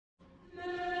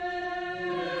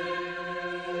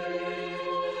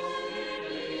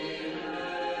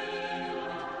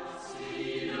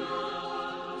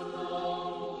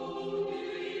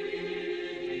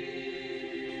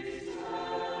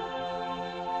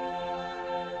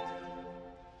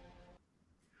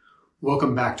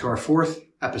Welcome back to our fourth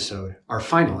episode, our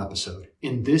final episode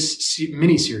in this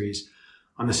mini-series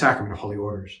on the Sacrament of Holy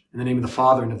Orders. In the name of the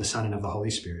Father, and of the Son, and of the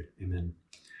Holy Spirit. Amen.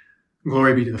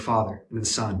 Glory be to the Father, and to the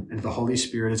Son, and to the Holy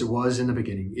Spirit, as it was in the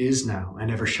beginning, is now,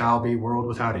 and ever shall be, world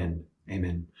without end.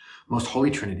 Amen. Most Holy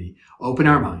Trinity, open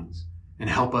our minds and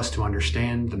help us to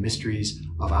understand the mysteries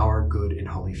of our good and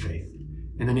holy faith.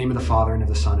 In the name of the Father, and of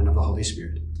the Son, and of the Holy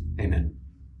Spirit. Amen.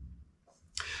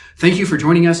 Thank you for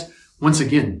joining us once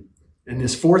again in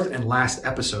this fourth and last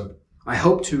episode. I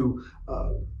hope to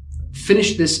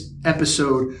finish this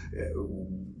episode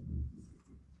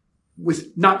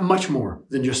with not much more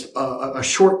than just a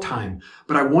short time,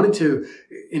 but I wanted to,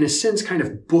 in a sense, kind of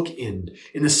bookend.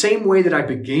 In the same way that I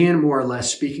began more or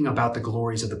less speaking about the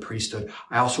glories of the priesthood,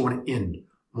 I also want to end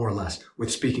more or less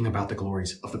with speaking about the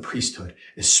glories of the priesthood,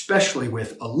 especially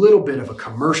with a little bit of a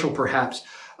commercial perhaps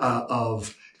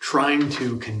of trying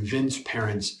to convince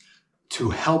parents to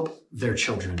help their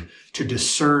children to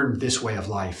discern this way of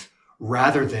life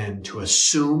rather than to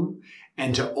assume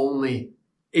and to only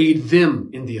aid them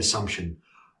in the assumption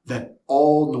that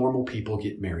all normal people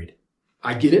get married.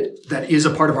 I get it. That is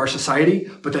a part of our society,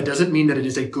 but that doesn't mean that it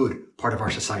is a good part of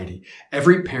our society.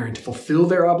 Every parent, to fulfill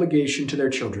their obligation to their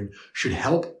children, should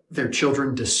help their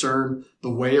children discern the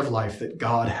way of life that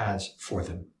God has for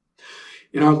them.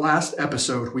 In our last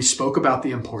episode, we spoke about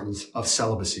the importance of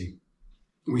celibacy.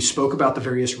 We spoke about the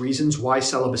various reasons why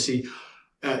celibacy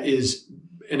is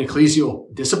an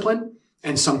ecclesial discipline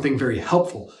and something very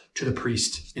helpful to the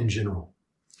priest in general.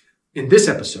 In this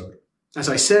episode, as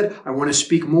I said, I want to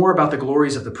speak more about the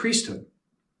glories of the priesthood.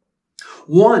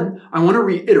 One, I want to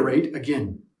reiterate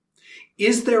again,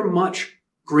 is there much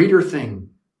greater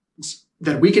thing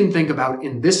that we can think about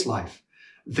in this life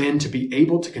than to be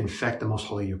able to confect the Most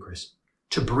Holy Eucharist,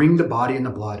 to bring the body and the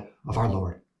blood of our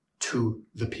Lord to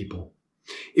the people?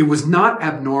 It was not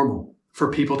abnormal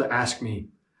for people to ask me,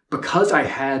 because I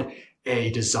had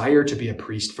a desire to be a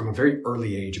priest from a very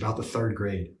early age, about the third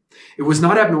grade. It was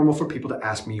not abnormal for people to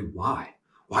ask me why.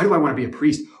 Why do I want to be a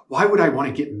priest? Why would I want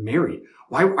to get married?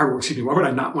 Why would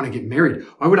I not want to get married?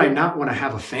 Why would I not want to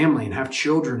have a family and have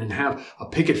children and have a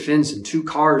picket fence and 2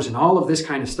 cars and all of this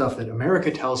kind of stuff that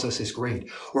America tells us is great?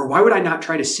 Or why would I not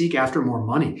try to seek after more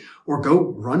money or go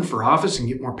run for office and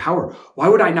get more power? Why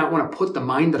would I not want to put the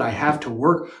mind that I have to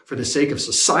work for the sake of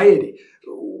society?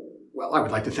 Well, I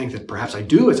would like to think that perhaps I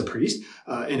do as a priest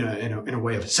in a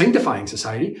way of sanctifying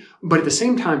society. But at the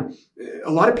same time,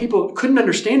 a lot of people couldn't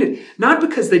understand it, not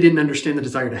because they didn't understand the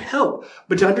desire to help,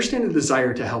 but to understand the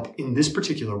desire to help in this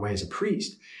particular way as a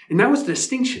priest. And that was the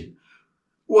distinction,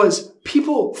 was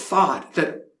people thought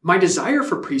that my desire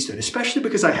for priesthood, especially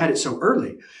because I had it so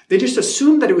early, they just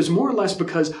assumed that it was more or less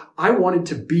because I wanted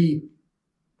to be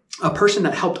a person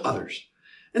that helped others.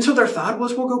 And so their thought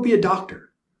was, well, go be a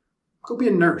doctor, go be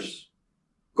a nurse.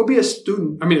 Go be a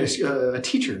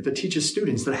teacher that teaches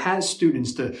students, that has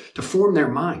students to form their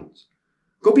minds.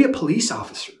 Go be a police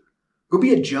officer. Go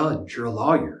be a judge or a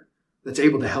lawyer that's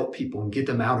able to help people and get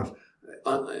them out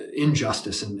of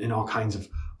injustice and all kinds of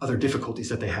other difficulties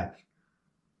that they have.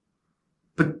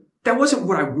 But that wasn't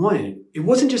what I wanted. It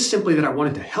wasn't just simply that I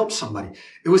wanted to help somebody.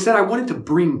 It was that I wanted to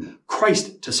bring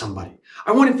Christ to somebody.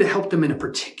 I wanted to help them in a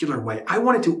particular way. I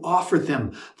wanted to offer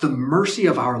them the mercy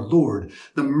of our Lord,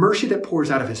 the mercy that pours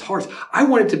out of his heart. I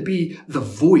wanted to be the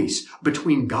voice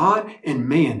between God and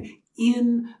man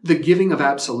in the giving of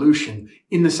absolution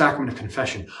in the sacrament of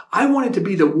confession. I wanted to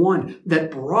be the one that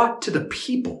brought to the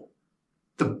people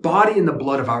the body and the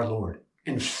blood of our Lord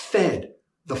and fed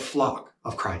the flock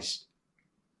of Christ.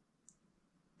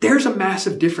 There's a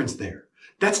massive difference there.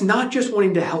 That's not just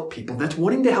wanting to help people. That's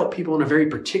wanting to help people in a very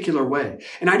particular way.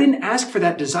 And I didn't ask for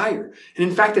that desire. And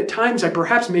in fact, at times I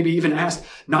perhaps maybe even asked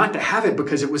not to have it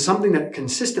because it was something that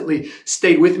consistently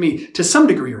stayed with me to some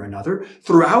degree or another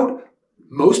throughout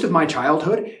most of my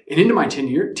childhood and into my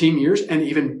teen years and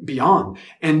even beyond.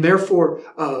 And therefore,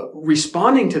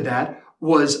 responding to that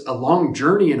was a long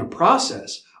journey and a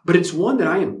process. But it's one that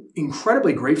I am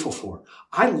incredibly grateful for.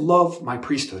 I love my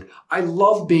priesthood. I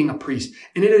love being a priest.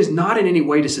 And it is not in any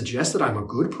way to suggest that I'm a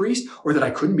good priest or that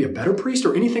I couldn't be a better priest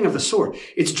or anything of the sort.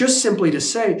 It's just simply to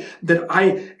say that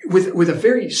I, with a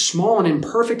very small and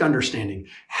imperfect understanding,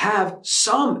 have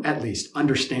some, at least,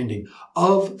 understanding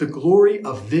of the glory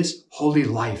of this holy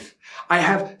life. I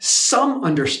have some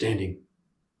understanding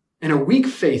and a weak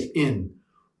faith in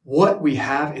what we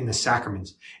have in the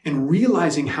sacraments and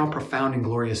realizing how profound and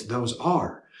glorious those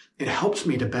are It helps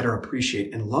me to better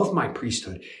appreciate and love my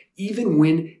priesthood, even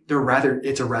when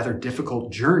it's a rather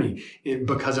difficult journey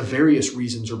because of various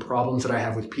reasons or problems that I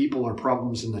have with people or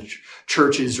problems in the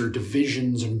churches or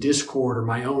divisions and discord or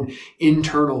my own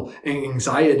internal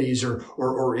anxieties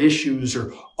or issues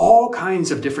or all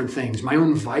kinds of different things, my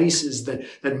own vices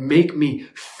that make me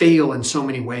fail in so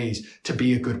many ways to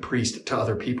be a good priest to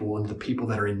other people and the people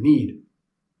that are in need.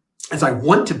 As I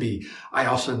want to be, I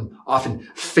also often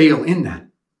fail in that.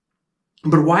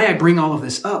 But why I bring all of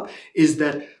this up is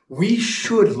that we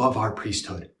should love our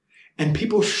priesthood, and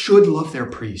people should love their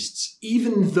priests,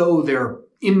 even though they're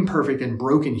imperfect and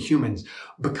broken humans,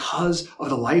 because of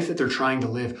the life that they're trying to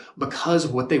live, because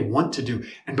of what they want to do,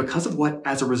 and because of what,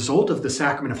 as a result of the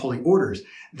sacrament of holy orders,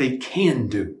 they can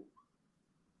do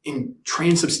in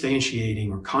transubstantiating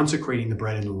or consecrating the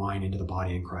bread and the wine into the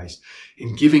body in Christ,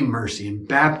 in giving mercy, in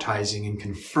baptizing and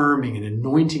confirming and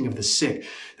anointing of the sick.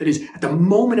 That is, at the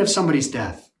moment of somebody's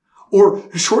death or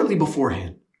shortly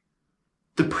beforehand,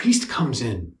 the priest comes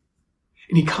in.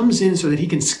 And he comes in so that he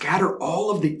can scatter all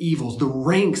of the evils, the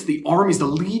ranks, the armies, the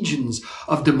legions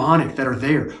of demonic that are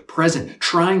there present,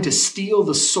 trying to steal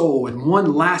the soul in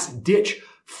one last ditch,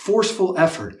 forceful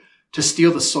effort to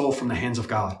steal the soul from the hands of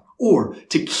God, or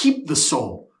to keep the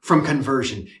soul from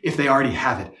conversion if they already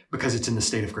have it because it's in the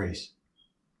state of grace.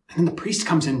 And then the priest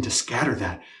comes in to scatter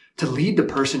that, to lead the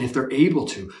person, if they're able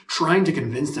to, trying to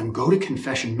convince them, go to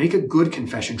confession, make a good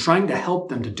confession, trying to help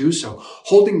them to do so,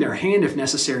 holding their hand if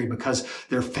necessary because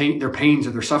their pains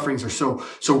or their sufferings are so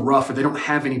rough, or they don't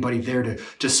have anybody there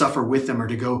to suffer with them or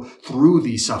to go through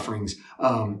these sufferings,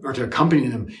 or to accompany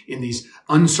them in these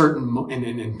uncertain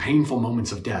and painful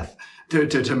moments of death.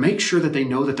 To make sure that they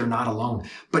know that they're not alone.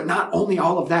 But not only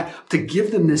all of that, to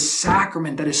give them this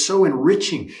sacrament that is so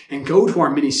enriching, and go to our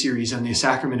mini-series on the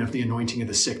sacrament of the anointing of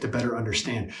the sick to better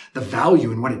understand the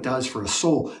value and what it does for a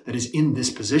soul that is in this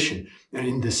position and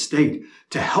in this state,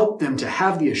 to help them to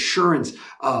have the assurance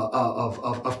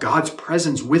of God's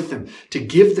presence with them, to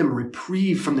give them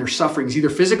reprieve from their sufferings, either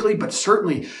physically, but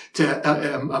certainly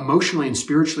to emotionally and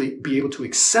spiritually be able to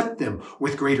accept them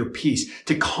with greater peace,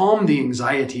 to calm the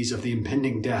anxieties of the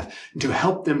impending death, and to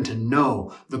help them to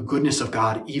know the goodness of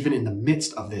God even in the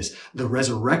midst of this, the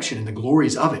resurrection and the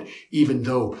glories of it, even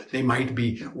though they might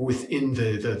be within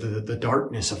the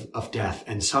darkness of death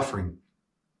and suffering.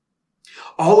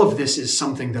 All of this is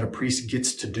something that a priest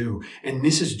gets to do. And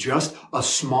this is just a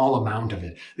small amount of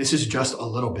it. This is just a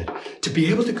little bit. To be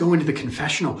able to go into the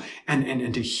confessional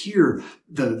and to hear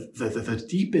the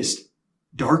deepest,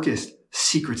 darkest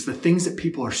secrets, the things that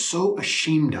people are so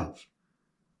ashamed of,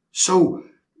 so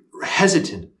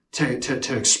hesitant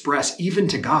to express even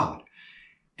to God.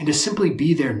 And to simply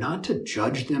be there, not to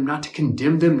judge them, not to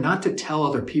condemn them, not to tell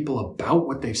other people about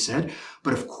what they've said,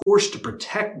 but of course to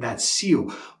protect that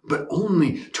seal, but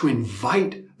only to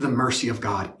invite the mercy of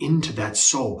God into that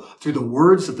soul through the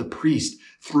words of the priest,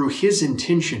 through his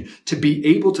intention to be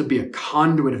able to be a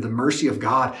conduit of the mercy of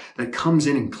God that comes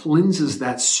in and cleanses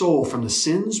that soul from the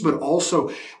sins, but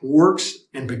also works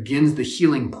and begins the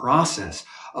healing process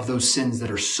of those sins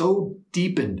that are so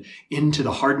deepened into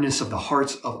the hardness of the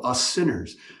hearts of us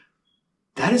sinners.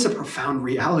 That is a profound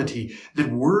reality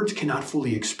that words cannot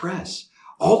fully express.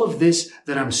 All of this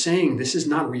that I'm saying, this is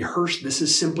not rehearsed. This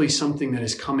is simply something that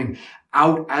is coming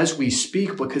out as we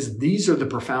speak, because these are the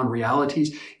profound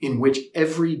realities in which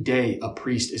every day a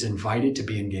priest is invited to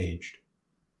be engaged.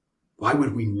 Why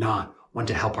would we not want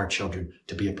to help our children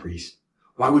to be a priest?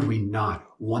 Why would we not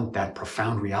want that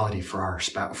profound reality for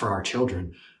our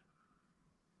children?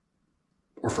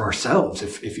 Or for ourselves,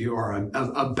 if you are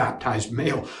a baptized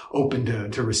male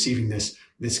open to receiving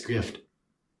this gift.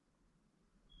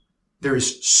 There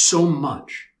is so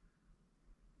much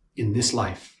in this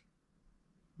life,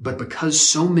 but because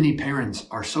so many parents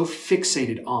are so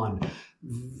fixated on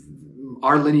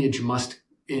our lineage must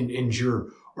endure,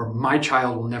 or my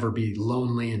child will never be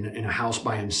lonely in a house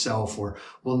by himself, or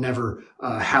will never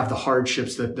have the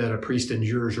hardships that a priest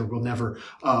endures, or will never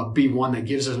be one that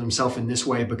gives of himself in this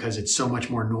way because it's so much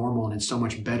more normal and it's so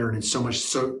much better and it's so much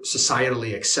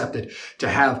societally accepted to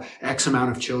have X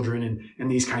amount of children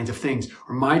and these kinds of things.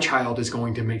 Or my child is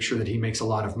going to make sure that he makes a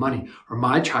lot of money. Or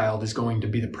my child is going to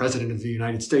be the president of the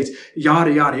United States,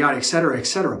 yada, yada, yada, et cetera, et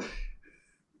cetera.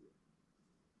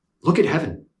 Look at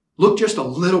heaven. Look just a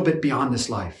little bit beyond this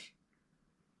life.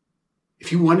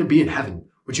 If you want to be in heaven,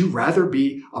 would you rather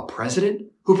be a president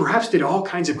who perhaps did all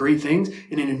kinds of great things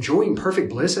and enjoying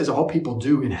perfect bliss as all people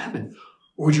do in heaven?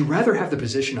 Or would you rather have the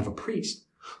position of a priest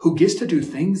who gets to do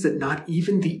things that not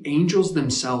even the angels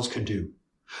themselves could do?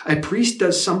 A priest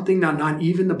does something that not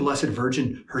even the Blessed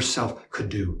Virgin herself could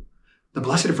do. The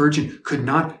Blessed Virgin could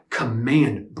not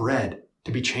command bread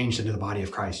to be changed into the body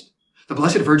of Christ. The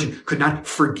Blessed Virgin could not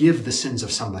forgive the sins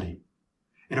of somebody.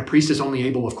 And a priest is only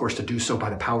able, of course, to do so by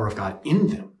the power of God in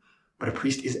them. But a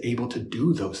priest is able to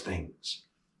do those things.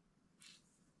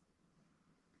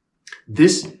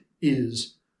 This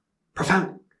is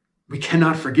profound. We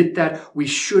cannot forget that. We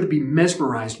should be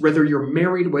mesmerized. Whether you're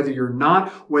married, whether you're not,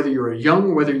 whether you're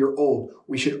young, whether you're old,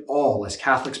 we should all, as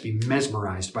Catholics, be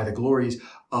mesmerized by the glories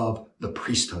of the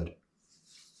priesthood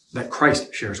that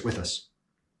Christ shares with us.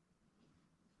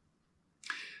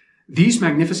 These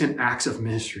magnificent acts of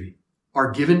ministry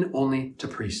are given only to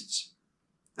priests.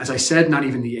 As I said, not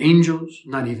even the angels,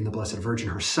 not even the Blessed Virgin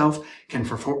herself can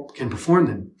perform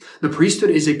them. The priesthood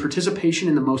is a participation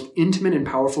in the most intimate and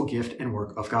powerful gift and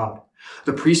work of God.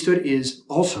 The priesthood is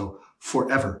also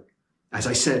forever. As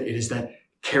I said, it is that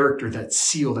character, that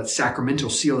seal, that sacramental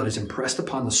seal that is impressed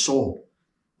upon the soul,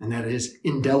 and that is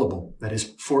indelible, that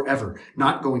is forever,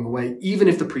 not going away. Even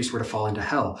if the priest were to fall into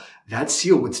hell, that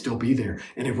seal would still be there,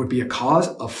 and it would be a cause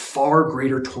of far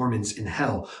greater torments in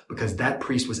hell, because that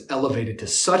priest was elevated to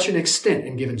such an extent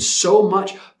and given so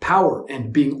much power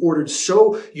and being ordered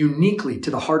so uniquely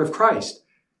to the heart of Christ,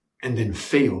 and then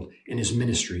failed in his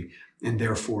ministry, and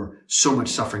therefore so much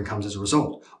suffering comes as a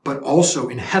result. But also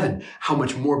in heaven, how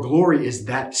much more glory is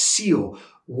that seal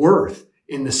worth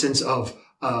in the sense of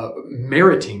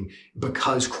meriting,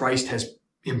 because Christ has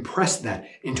impressed that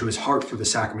into his heart through the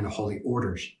sacrament of holy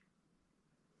orders.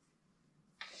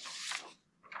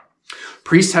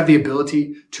 Priests have the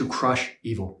ability to crush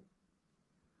evil.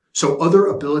 So other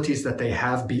abilities that they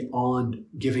have beyond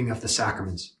giving of the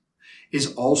sacraments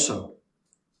is also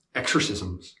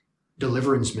exorcisms,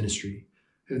 deliverance ministry,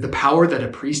 the power that a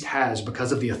priest has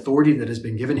because of the authority that has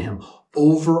been given him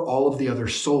over all of the other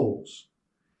souls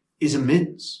is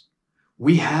immense.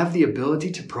 We have the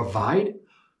ability to provide,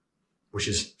 which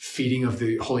is feeding of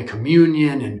the Holy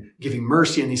Communion and giving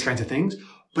mercy and these kinds of things,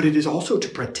 but it is also to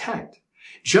protect.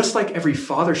 Just like every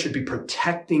father should be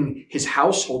protecting his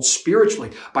household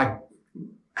spiritually by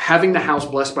having the house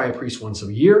blessed by a priest once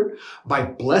a year, by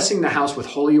blessing the house with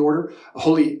holy water,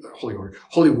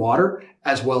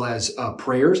 as well as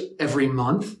prayers every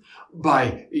month,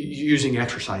 by using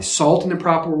exercise salt in the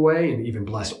proper way and even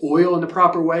blessed oil in the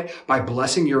proper way, by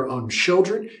blessing your own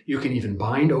children. You can even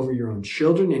bind over your own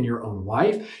children and your own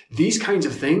wife. These kinds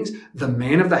of things, the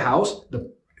man of the house,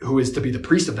 who is to be the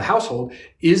priest of the household,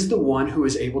 is the one who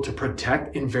is able to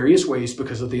protect in various ways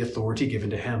because of the authority given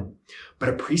to him. But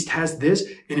a priest has this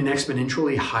in an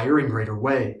exponentially higher and greater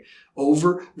way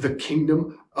over the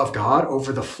kingdom of God,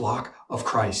 over the flock of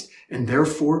Christ. And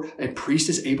therefore, a priest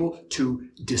is able to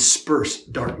disperse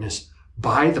darkness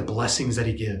by the blessings that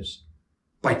he gives,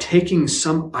 by taking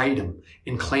some item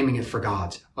and claiming it for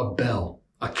God's, a bell,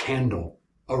 a candle,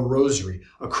 a rosary,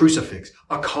 a crucifix,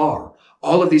 a car,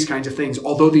 all of these kinds of things.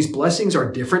 Although these blessings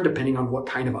are different depending on what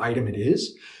kind of item it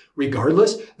is,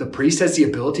 regardless, the priest has the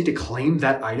ability to claim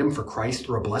that item for Christ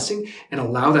through a blessing and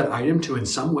allow that item to in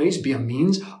some ways be a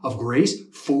means of grace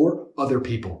for other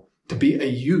people, to be a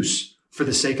use for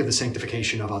the sake of the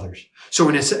sanctification of others. So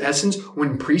in essence,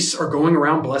 when priests are going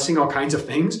around blessing all kinds of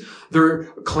things, they're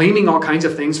claiming all kinds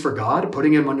of things for God,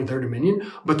 putting him under their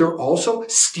dominion, but they're also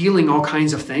stealing all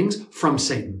kinds of things from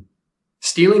Satan.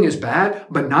 Stealing is bad,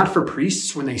 but not for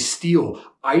priests when they steal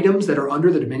items that are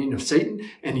under the dominion of Satan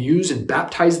and use and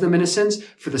baptize them in a sense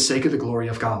for the sake of the glory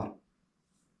of God.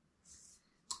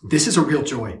 This is a real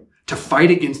joy, to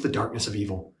fight against the darkness of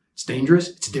evil. It's dangerous,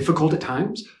 it's difficult at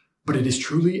times, but it is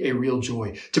truly a real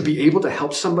joy to be able to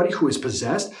help somebody who is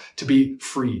possessed to be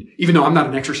freed. Even though I'm not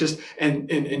an exorcist, and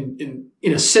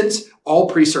in a sense, all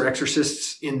priests are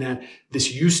exorcists in that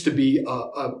this used to be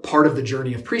a part of the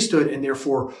journey of priesthood, and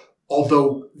therefore,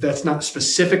 although that's not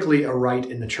specifically a rite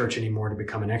in the church anymore to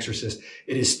become an exorcist,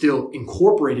 it is still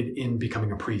incorporated in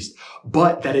becoming a priest.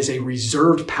 But that is a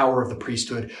reserved power of the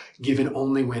priesthood given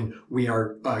only when we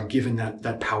are given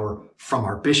that power from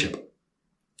our bishop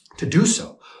to do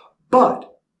so. But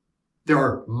there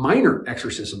are minor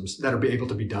exorcisms that are able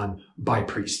to be done by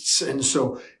priests. And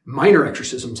so minor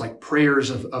exorcisms like prayers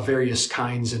of various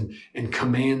kinds and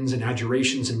commands and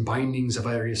adjurations and bindings of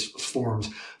various forms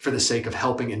for the sake of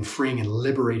helping and freeing and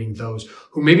liberating those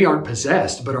who maybe aren't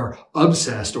possessed but are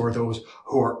obsessed, or those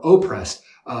who are oppressed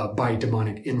by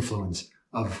demonic influence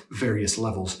of various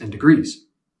levels and degrees.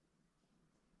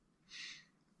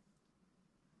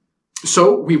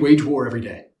 So we wage war every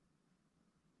day.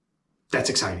 That's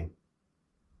exciting.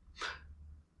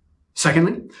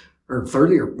 Secondly, or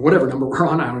thirdly, or whatever number we're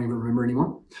on, I don't even remember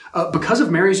anymore. Because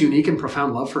of Mary's unique and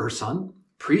profound love for her son,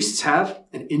 priests have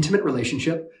an intimate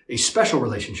relationship, a special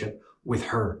relationship with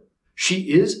her.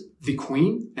 She is the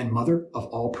queen and mother of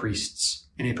all priests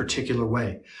in a particular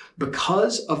way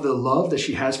because of the love that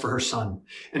she has for her son.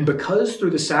 And because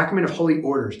through the sacrament of holy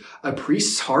orders, a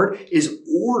priest's heart is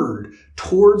ordered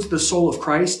towards the soul of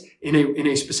Christ in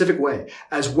a specific way,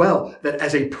 as well that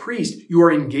as a priest, you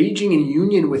are engaging in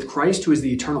union with Christ, who is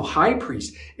the eternal high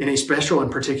priest, in a special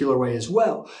and particular way as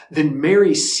well. Then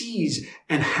Mary sees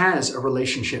and has a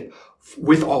relationship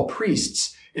with all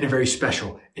priests in a very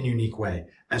special and unique way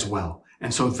as well.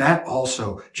 And so that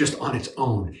also, just on its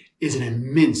own, is an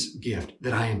immense gift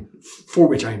for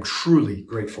which I am truly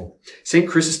grateful. St.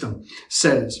 Chrysostom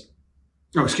says,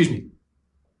 the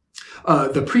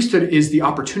priesthood is the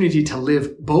opportunity to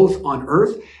live both on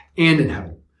earth and in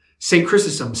heaven. St.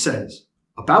 Chrysostom says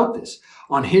about this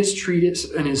on his treatise,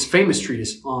 and his famous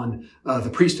treatise on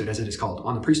the priesthood, as it is called,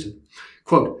 on the priesthood.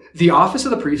 Quote, "The office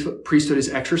of the priesthood is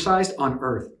exercised on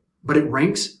earth, but it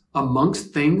ranks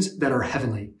amongst things that are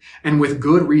heavenly, and with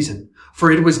good reason.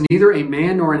 For it was neither a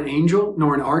man nor an angel,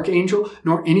 nor an archangel,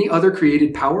 nor any other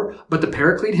created power, but the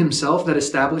Paraclete himself that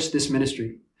established this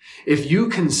ministry. If you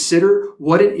consider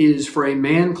what it is for a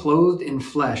man clothed in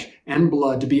flesh and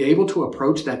blood to be able to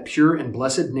approach that pure and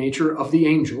blessed nature of the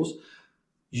angels,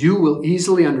 you will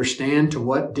easily understand to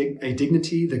what a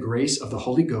dignity the grace of the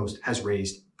Holy Ghost has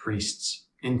raised priests."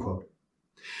 End quote.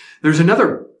 There's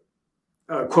another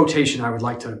quotation I would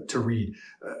like to read.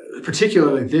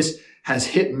 Particularly, this has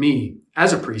hit me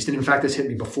as a priest, and in fact, this hit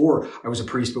me before I was a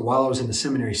priest, but while I was in the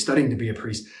seminary studying to be a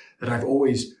priest, that I've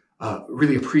always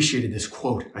really appreciated this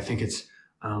quote. I think it's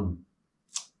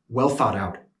well thought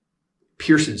out,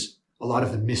 pierces a lot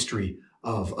of the mystery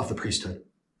of the priesthood.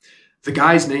 The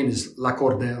guy's name is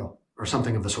Lacordaire, or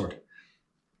something of the sort.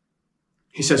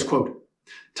 He says, quote,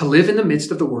 "To live in the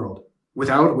midst of the world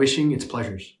without wishing its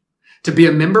pleasures, to be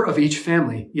a member of each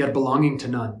family, yet belonging to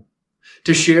none,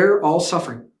 to share all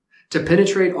suffering, to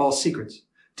penetrate all secrets,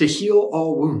 to heal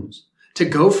all wounds, to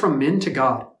go from men to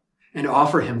God and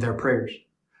offer him their prayers,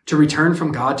 to return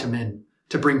from God to men,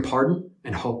 to bring pardon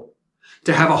and hope,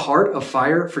 to have a heart of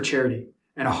fire for charity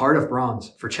and a heart of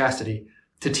bronze for chastity,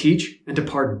 to teach and to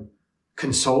pardon,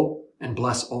 console and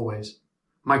bless always.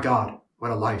 My God,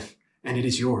 what a life, and it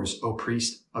is yours, O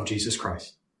priest of Jesus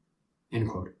Christ." End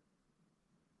quote.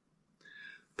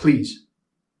 Please,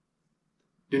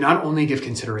 do not only give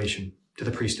consideration to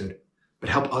the priesthood, but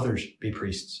help others be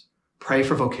priests. Pray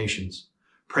for vocations.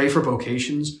 Pray for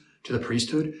vocations to the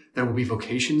priesthood that will be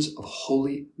vocations of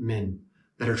holy men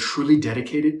that are truly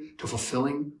dedicated to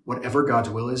fulfilling whatever God's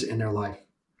will is in their life.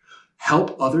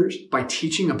 Help others by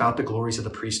teaching about the glories of the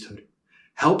priesthood.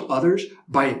 Help others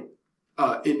by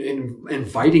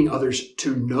inviting others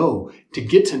to know, to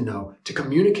get to know, to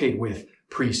communicate with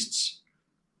priests.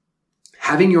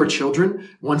 Having your children,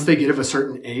 once they get of a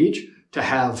certain age, to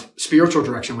have spiritual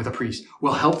direction with a priest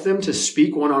will help them to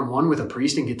speak one-on-one with a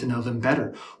priest and get to know them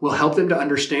better. Will help them to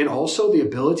understand also the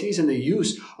abilities and the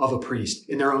use of a priest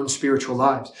in their own spiritual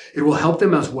lives. It will help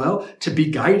them as well to be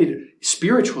guided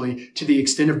spiritually to the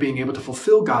extent of being able to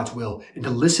fulfill God's will and to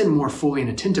listen more fully and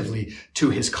attentively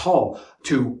to his call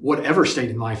to whatever state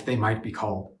in life they might be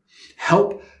called.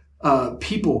 Help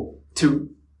people to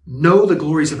know the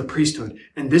glories of the priesthood,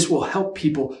 and this will help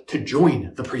people to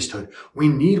join the priesthood. We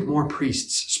need more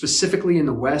priests. Specifically in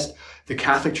the West, the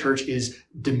Catholic Church is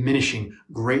diminishing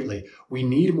greatly. We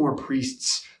need more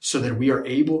priests so that we are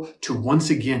able to once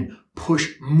again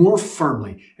push more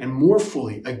firmly and more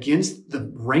fully against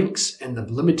the ranks and the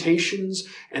limitations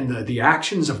and the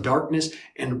actions of darkness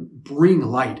and bring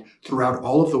light throughout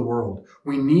all of the world.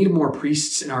 We need more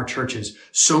priests in our churches.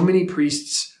 So many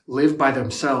priests live by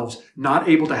themselves, not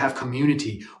able to have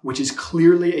community, which is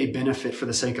clearly a benefit for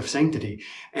the sake of sanctity.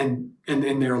 And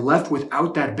they're left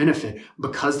without that benefit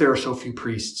because there are so few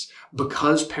priests,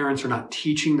 because parents are not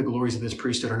teaching the glories of this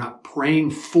priesthood, are not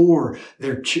praying for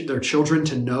their children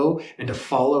to know and to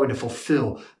follow and to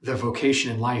fulfill their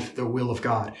vocation in life, the will of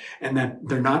God, and that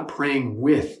they're not praying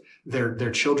with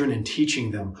their children and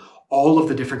teaching them all of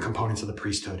the different components of the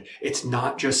priesthood. It's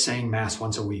not just saying Mass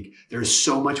once a week. There's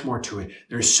so much more to it.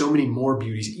 There's so many more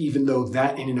beauties, even though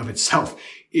that in and of itself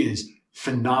is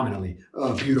phenomenally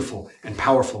beautiful and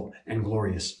powerful and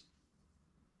glorious.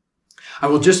 I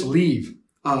will just leave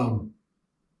y'all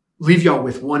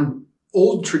with one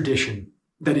old tradition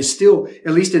that is still,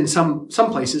 at least in some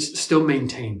places, still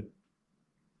maintained.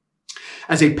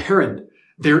 As a parent,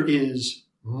 there is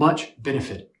much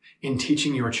benefit in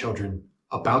teaching your children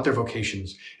about their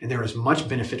vocations, and there is much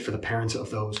benefit for the parents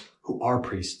of those who are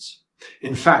priests.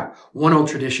 In fact, one old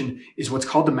tradition is what's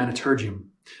called the Maniturgium.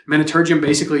 Maniturgium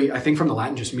basically, I think from the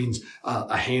Latin, just means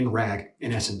a hand rag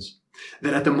in essence.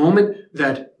 That at the moment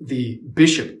that the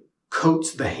bishop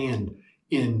coats the hand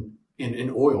in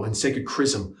oil, in sacred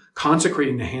chrism,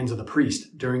 consecrating the hands of the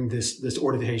priest during this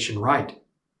ordination rite.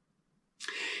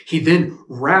 He then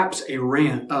wraps a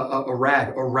rag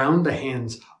around the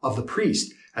hands of the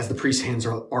priest, as the priest's hands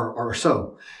are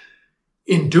so.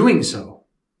 In doing so,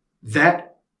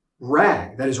 that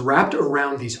rag that is wrapped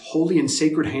around these holy and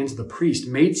sacred hands of the priest,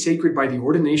 made sacred by the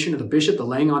ordination of the bishop, the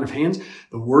laying on of hands,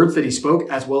 the words that he spoke,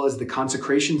 as well as the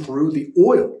consecration through the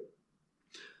oil,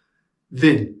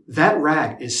 then that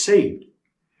rag is saved.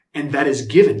 And that is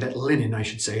given, that linen, I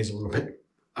should say, is a little bit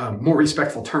more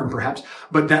respectful term perhaps,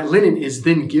 but that linen is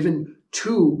then given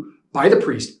by the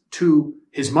priest to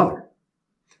his mother.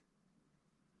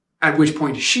 At which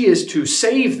point she is to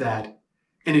save that,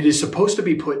 and it is supposed to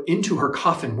be put into her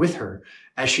coffin with her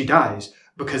as she dies,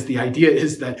 because the idea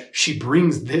is that she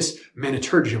brings this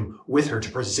maniturgium with her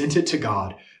to present it to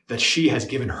God, that she has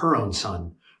given her own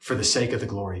son for the sake of the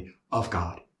glory of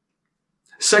God.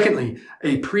 Secondly,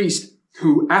 a priest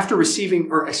who, after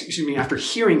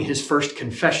hearing his first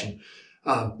confession,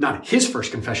 not his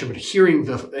first confession, but hearing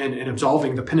and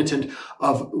absolving the penitent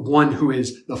of one who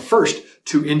is the first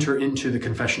to enter into the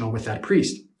confessional with that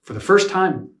priest for the first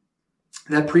time,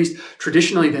 that priest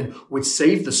traditionally then would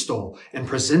save the stole and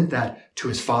present that to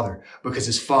his father, because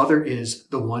his father is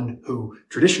the one who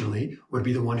traditionally would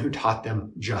be the one who taught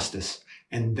them justice.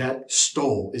 And that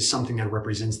stole is something that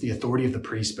represents the authority of the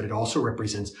priest, but it also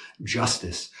represents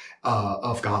justice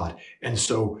of God. And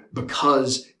so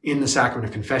because in the sacrament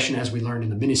of confession, as we learned in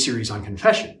the mini-series on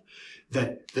confession,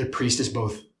 that the priest is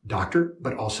both doctor,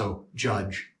 but also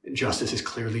judge. Justice is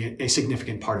clearly a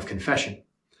significant part of confession.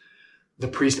 The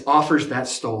priest offers that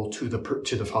stole to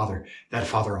the father. That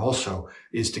father also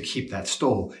is to keep that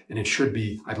stole, and it should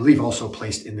be, I believe, also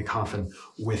placed in the coffin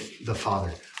with the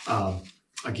father.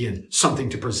 Again, something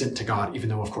to present to God, even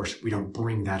though, of course, we don't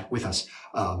bring that with us.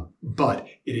 But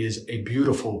it is a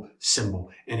beautiful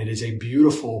symbol, and it is a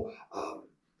beautiful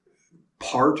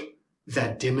part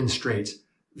that demonstrates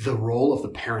the role of the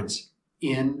parents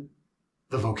in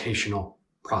the vocational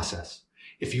process.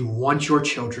 If you want your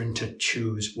children to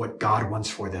choose what God wants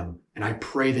for them, and I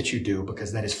pray that you do,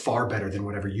 because that is far better than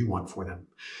whatever you want for them.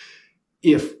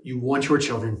 If you want your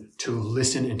children to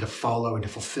listen and to follow and to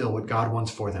fulfill what God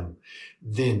wants for them,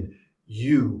 then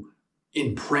you,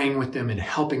 in praying with them and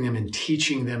helping them and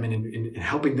teaching them and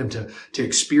helping them to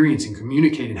experience and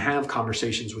communicate and have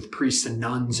conversations with priests and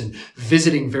nuns and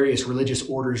visiting various religious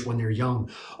orders when they're young,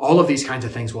 all of these kinds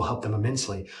of things will help them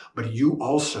immensely. But you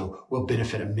also will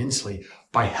benefit immensely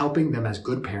by helping them as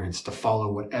good parents to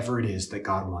follow whatever it is that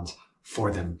God wants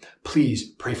for them. Please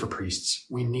pray for priests.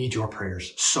 We need your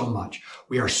prayers so much.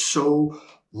 We are so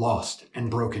lost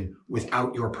and broken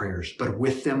without your prayers, but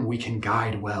with them we can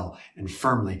guide well and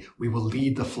firmly. We will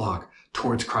lead the flock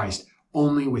towards Christ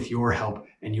only with your help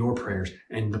and your prayers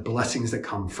and the blessings that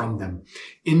come from them.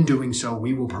 In doing so,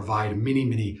 we will provide many,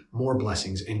 many more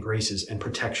blessings and graces and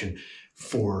protection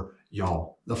for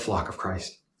y'all, the flock of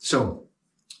Christ. So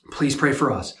please pray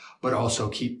for us, but also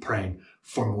keep praying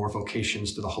for more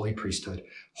vocations to the holy priesthood,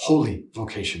 holy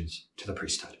vocations to the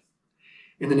priesthood.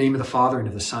 In the name of the Father, and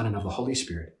of the Son, and of the Holy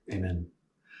Spirit, amen.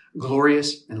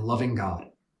 Glorious and loving God,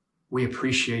 we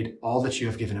appreciate all that you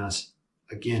have given us,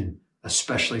 again,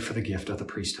 especially for the gift of the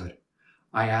priesthood.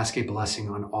 I ask a blessing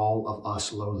on all of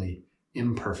us lowly,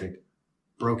 imperfect,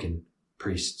 broken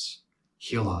priests.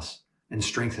 Heal us and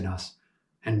strengthen us,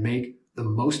 and make the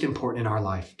most important in our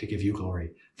life to give you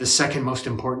glory. The second most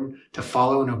important, to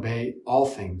follow and obey all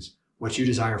things, what you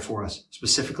desire for us,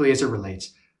 specifically as it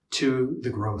relates to the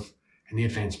growth and the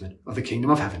advancement of the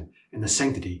kingdom of heaven and the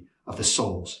sanctity of the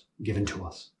souls given to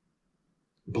us.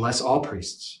 Bless all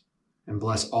priests and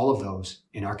bless all of those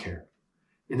in our care.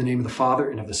 In the name of the Father,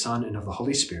 and of the Son, and of the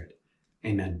Holy Spirit,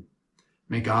 amen.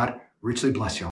 May God richly bless you all.